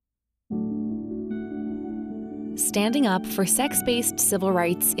Standing Up for Sex-Based Civil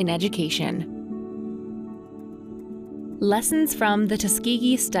Rights in Education. Lessons from the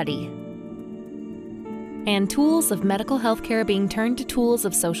Tuskegee Study. And tools of medical healthcare being turned to tools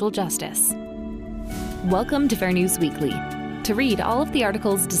of social justice. Welcome to Fair News Weekly. To read all of the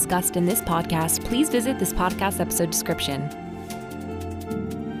articles discussed in this podcast, please visit this podcast episode description.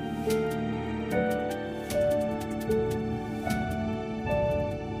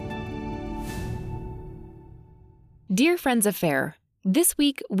 Dear friends of FAIR, this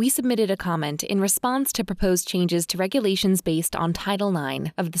week we submitted a comment in response to proposed changes to regulations based on Title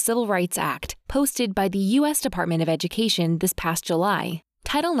IX of the Civil Rights Act, posted by the U.S. Department of Education this past July.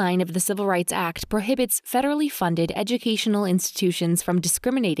 Title IX of the Civil Rights Act prohibits federally funded educational institutions from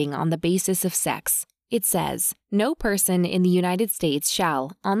discriminating on the basis of sex. It says, "No person in the United States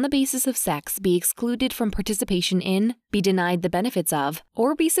shall, on the basis of sex, be excluded from participation in, be denied the benefits of,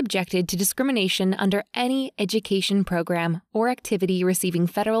 or be subjected to discrimination under any education program or activity receiving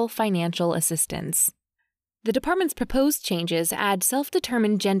federal financial assistance." The department's proposed changes add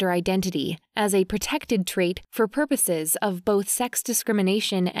self-determined gender identity as a protected trait for purposes of both sex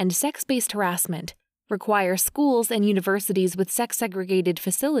discrimination and sex-based harassment, require schools and universities with sex-segregated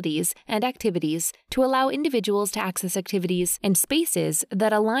facilities and activities to allow individuals to access activities and spaces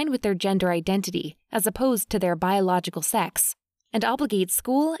that align with their gender identity as opposed to their biological sex, and obligate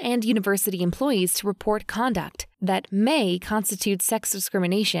school and university employees to report conduct that may constitute sex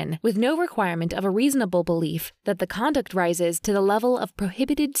discrimination with no requirement of a reasonable belief that the conduct rises to the level of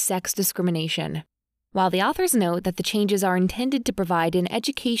prohibited sex discrimination. While the authors note that the changes are intended to provide an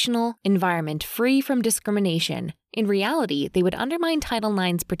educational environment free from discrimination, in reality, they would undermine Title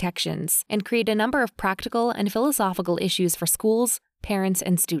IX's protections and create a number of practical and philosophical issues for schools, parents,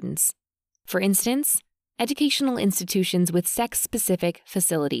 and students. For instance, educational institutions with sex-specific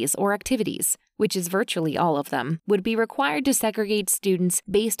facilities or activities, which is virtually all of them, would be required to segregate students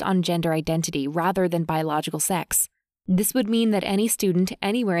based on gender identity rather than biological sex. This would mean that any student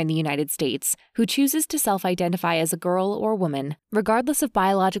anywhere in the United States who chooses to self-identify as a girl or woman, regardless of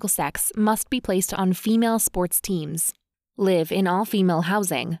biological sex, must be placed on female sports teams, live in all-female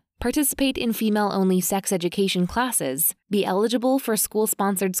housing, participate in female-only sex education classes, be eligible for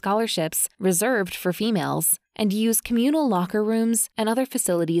school-sponsored scholarships reserved for females, and use communal locker rooms and other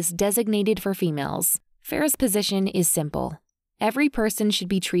facilities designated for females. FAIR's position is simple. Every person should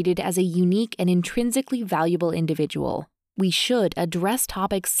be treated as a unique and intrinsically valuable individual. We should address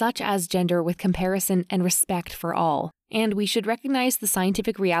topics such as gender with comparison and respect for all, and we should recognize the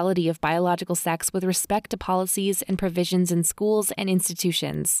scientific reality of biological sex with respect to policies and provisions in schools and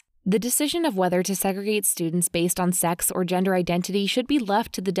institutions. The decision of whether to segregate students based on sex or gender identity should be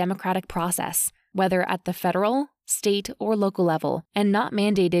left to the democratic process, whether at the federal, state, or local level, and not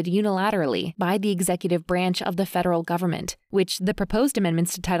mandated unilaterally by the executive branch of the federal government, which the proposed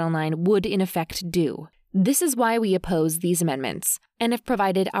amendments to Title IX would in effect do. This is why we oppose these amendments, and have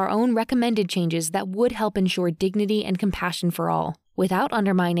provided our own recommended changes that would help ensure dignity and compassion for all, without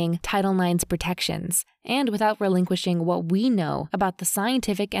undermining Title IX's protections, and without relinquishing what we know about the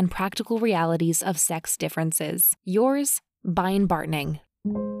scientific and practical realities of sex differences. Yours, Byron Bartning.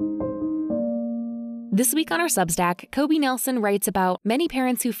 This week on our Substack, Kobe Nelson writes about many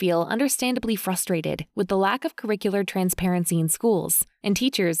parents who feel understandably frustrated with the lack of curricular transparency in schools, and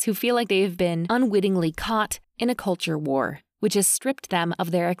teachers who feel like they have been unwittingly caught in a culture war, which has stripped them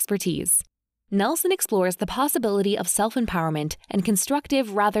of their expertise. Nelson explores the possibility of self-empowerment and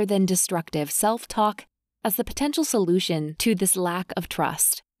constructive rather than destructive self-talk as the potential solution to this lack of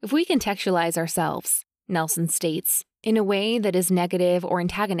trust. If we contextualize ourselves, Nelson states, in a way that is negative or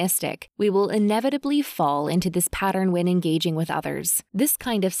antagonistic, we will inevitably fall into this pattern when engaging with others. This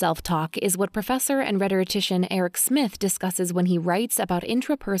kind of self-talk is what professor and rhetorician Eric Smith discusses when he writes about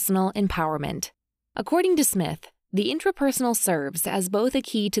intrapersonal empowerment. According to Smith, the intrapersonal serves as both a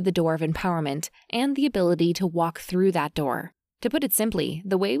key to the door of empowerment and the ability to walk through that door. To put it simply,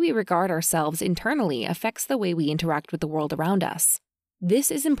 the way we regard ourselves internally affects the way we interact with the world around us.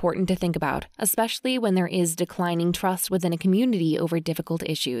 This is important to think about, especially when there is declining trust within a community over difficult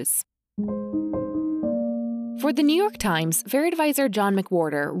issues. For the New York Times, FAIR advisor John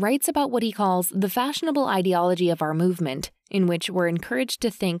McWhorter writes about what he calls the fashionable ideology of our movement, in which we're encouraged to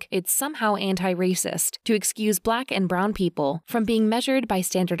think it's somehow anti-racist to excuse Black and brown people from being measured by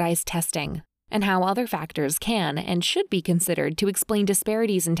standardized testing, and how other factors can and should be considered to explain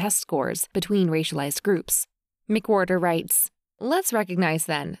disparities in test scores between racialized groups. McWhorter writes, "Let's recognize,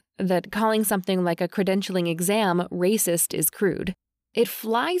 then, that calling something like a credentialing exam racist is crude. It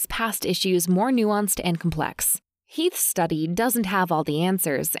flies past issues more nuanced and complex. Heath's study doesn't have all the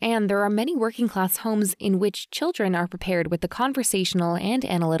answers, and there are many working-class homes in which children are prepared with the conversational and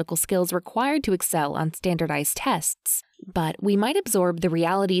analytical skills required to excel on standardized tests. But we might absorb the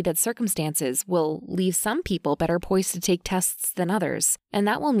reality that circumstances will leave some people better poised to take tests than others, and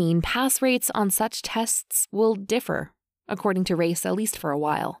that will mean pass rates on such tests will differ, according to race, at least for a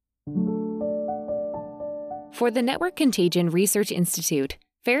while. For the Network Contagion Research Institute,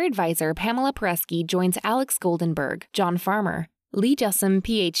 FAIR advisor Pamela Paresky joins Alex Goldenberg, John Farmer, Lee Jussum,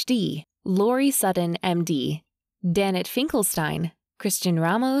 Ph.D., Lori Sutton, M.D., Danet Finkelstein, Christian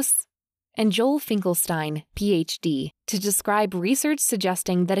Ramos, and Joel Finkelstein, Ph.D., to describe research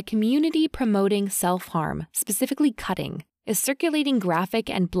suggesting that a community promoting self-harm, specifically cutting, is circulating graphic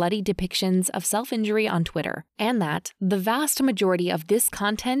and bloody depictions of self-injury on Twitter, and that the vast majority of this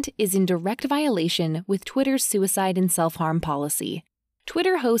content is in direct violation with Twitter's suicide and self-harm policy.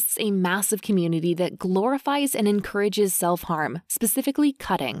 Twitter hosts a massive community that glorifies and encourages self-harm, specifically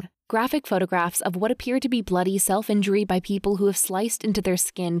cutting. Graphic photographs of what appear to be bloody self-injury by people who have sliced into their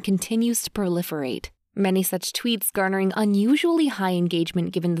skin continues to proliferate. Many such tweets garnering unusually high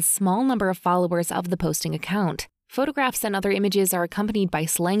engagement given the small number of followers of the posting account. Photographs and other images are accompanied by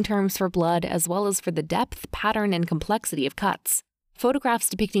slang terms for blood as well as for the depth, pattern, and complexity of cuts. Photographs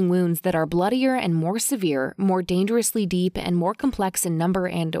depicting wounds that are bloodier and more severe, more dangerously deep, and more complex in number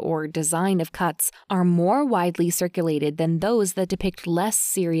and/or design of cuts are more widely circulated than those that depict less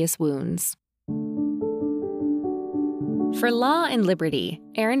serious wounds. For Law and Liberty,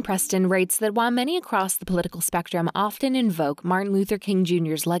 Aaron Preston writes that while many across the political spectrum often invoke Martin Luther King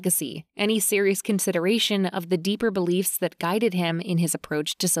Jr.'s legacy, any serious consideration of the deeper beliefs that guided him in his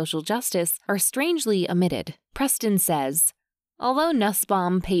approach to social justice are strangely omitted. Preston says, although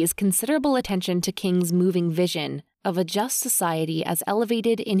Nussbaum pays considerable attention to King's moving vision of a just society as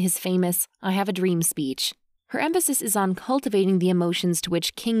elevated in his famous I Have a Dream speech, her emphasis is on cultivating the emotions to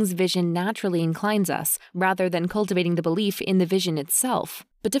which King's vision naturally inclines us, rather than cultivating the belief in the vision itself.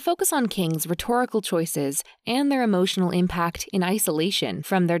 But to focus on King's rhetorical choices and their emotional impact in isolation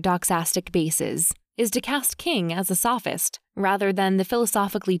from their doxastic bases is to cast King as a sophist, rather than the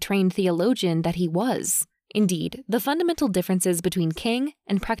philosophically trained theologian that he was. Indeed, the fundamental differences between King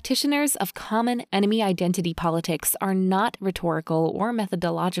and practitioners of common enemy identity politics are not rhetorical or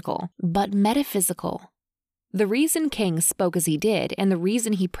methodological, but metaphysical. The reason King spoke as he did and the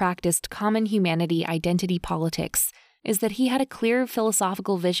reason he practiced common humanity identity politics is that he had a clear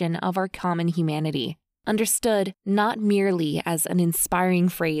philosophical vision of our common humanity, understood not merely as an inspiring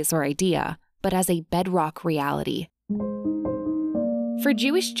phrase or idea, but as a bedrock reality. For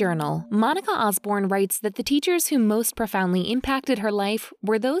Jewish Journal, Monica Osborne writes that the teachers who most profoundly impacted her life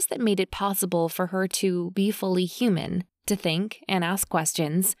were those that made it possible for her to be fully human, to think and ask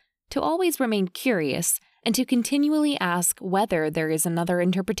questions, to always remain curious, and to continually ask whether there is another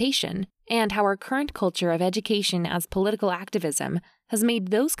interpretation, and how our current culture of education as political activism has made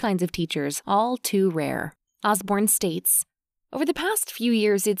those kinds of teachers all too rare. Osborne states, over the past few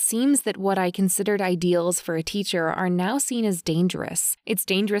years, it seems that what I considered ideals for a teacher are now seen as dangerous. It's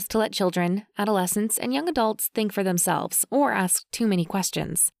dangerous to let children, adolescents, and young adults think for themselves or ask too many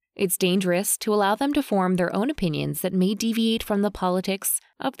questions. It's dangerous to allow them to form their own opinions that may deviate from the politics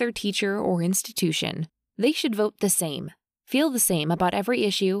of their teacher or institution. They should vote the same, feel the same about every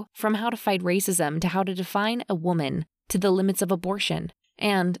issue, from how to fight racism to how to define a woman to the limits of abortion.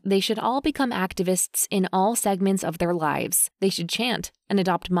 And they should all become activists in all segments of their lives. They should chant and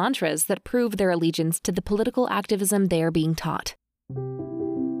adopt mantras that prove their allegiance to the political activism they are being taught.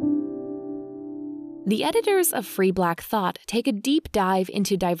 The editors of Free Black Thought take a deep dive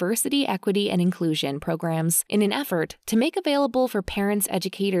into diversity, equity, and inclusion programs in an effort to make available for parents,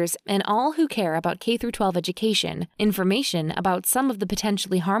 educators, and all who care about K-12 education information about some of the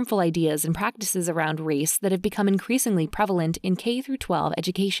potentially harmful ideas and practices around race that have become increasingly prevalent in K-12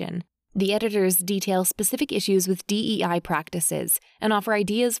 education. The editors detail specific issues with DEI practices and offer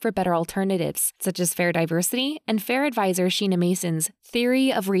ideas for better alternatives, such as Fair Diversity and FAIR advisor Sheena Mason's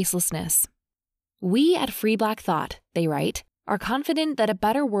Theory of Racelessness. We at Free Black Thought, they write, are confident that a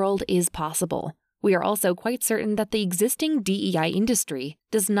better world is possible. We are also quite certain that the existing DEI industry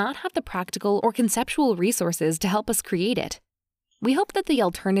does not have the practical or conceptual resources to help us create it. We hope that the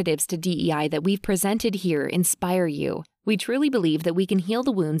alternatives to DEI that we've presented here inspire you. We truly believe that we can heal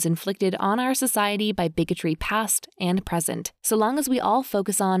the wounds inflicted on our society by bigotry past and present, so long as we all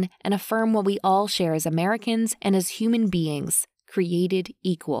focus on and affirm what we all share as Americans and as human beings, created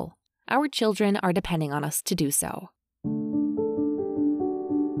equal. Our children are depending on us to do so.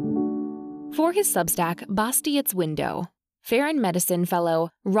 For his Substack, Bastiat's Window, FAIR in Medicine fellow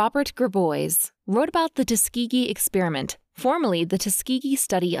Robert Gerbois wrote about the Tuskegee experiment, formerly the Tuskegee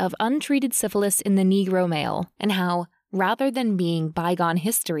study of untreated syphilis in the Negro male, and how, rather than being bygone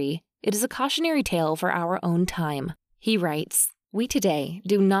history, it is a cautionary tale for our own time. He writes, "We today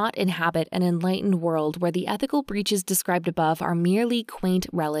do not inhabit an enlightened world where the ethical breaches described above are merely quaint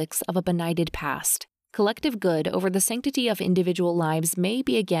relics of a benighted past. Collective good over the sanctity of individual lives may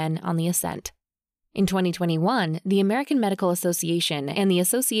be again on the ascent." In 2021, the American Medical Association and the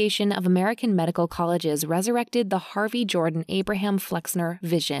Association of American Medical Colleges resurrected the Harvey Jordan Abraham Flexner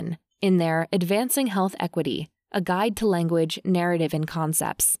vision in their Advancing Health Equity, a guide to language, narrative, and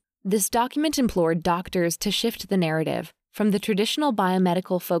concepts. This document implored doctors to shift the narrative from the traditional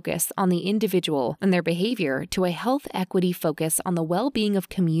biomedical focus on the individual and their behavior to a health equity focus on the well-being of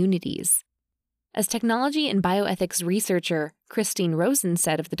communities. As technology and bioethics researcher Christine Rosen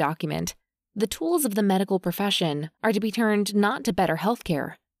said of the document, the tools of the medical profession are to be turned not to better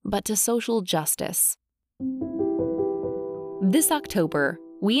healthcare, but to social justice. This October,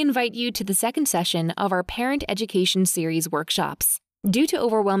 we invite you to the second session of our Parent Education Series workshops. Due to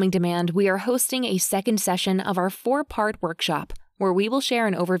overwhelming demand, we are hosting a second session of our 4-part workshop, where we will share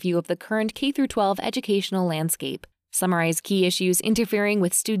an overview of the current K-12 educational landscape, summarize key issues interfering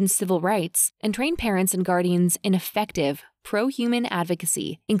with students' civil rights, and train parents and guardians in effective, pro-human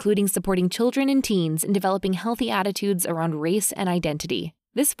advocacy, including supporting children and teens in developing healthy attitudes around race and identity.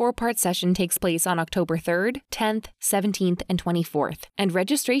 This 4-part session takes place on October 3rd, 10th, 17th, and 24th, and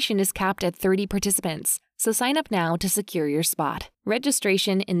registration is capped at 30 participants, so sign up now to secure your spot.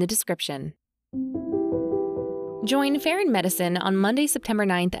 Registration in the description. Join FAIR in Medicine on Monday, September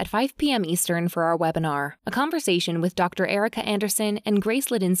 9th at 5 p.m. Eastern for our webinar, a conversation with Dr. Erica Anderson and Grace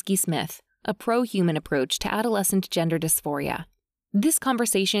Ladinsky-Smith, a pro-human approach to adolescent gender dysphoria. This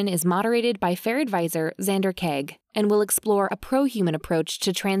conversation is moderated by FAIR advisor Xander Keg and will explore a pro-human approach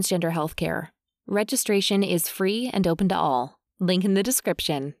to transgender healthcare. Registration is free and open to all. Link in the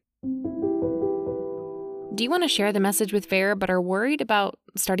description. Do you want to share the message with FAIR but are worried about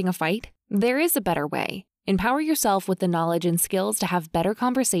starting a fight? There is a better way. Empower yourself with the knowledge and skills to have better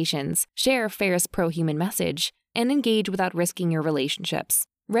conversations, share FAIR's pro-human message, and engage without risking your relationships.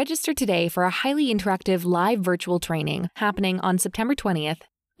 Register today for a highly interactive live virtual training happening on September 20th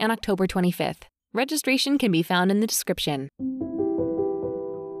and October 25th. Registration can be found in the description.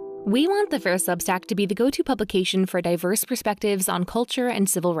 We want the FAIR Substack to be the go-to publication for diverse perspectives on culture and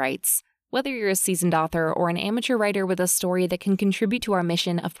civil rights. Whether you're a seasoned author or an amateur writer with a story that can contribute to our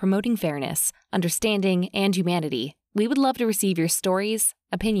mission of promoting fairness, understanding, and humanity, we would love to receive your stories,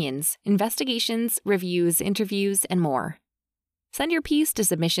 opinions, investigations, reviews, interviews, and more. Send your piece to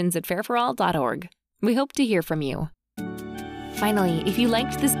submissions@fairforall.org. We hope to hear from you. Finally, if you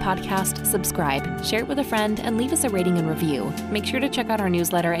liked this podcast, subscribe, share it with a friend, and leave us a rating and review. Make sure to check out our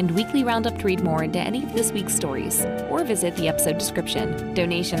newsletter and weekly roundup to read more into any of this week's stories, or visit the episode description.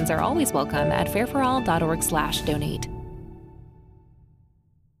 Donations are always welcome at fairforall.org/donate.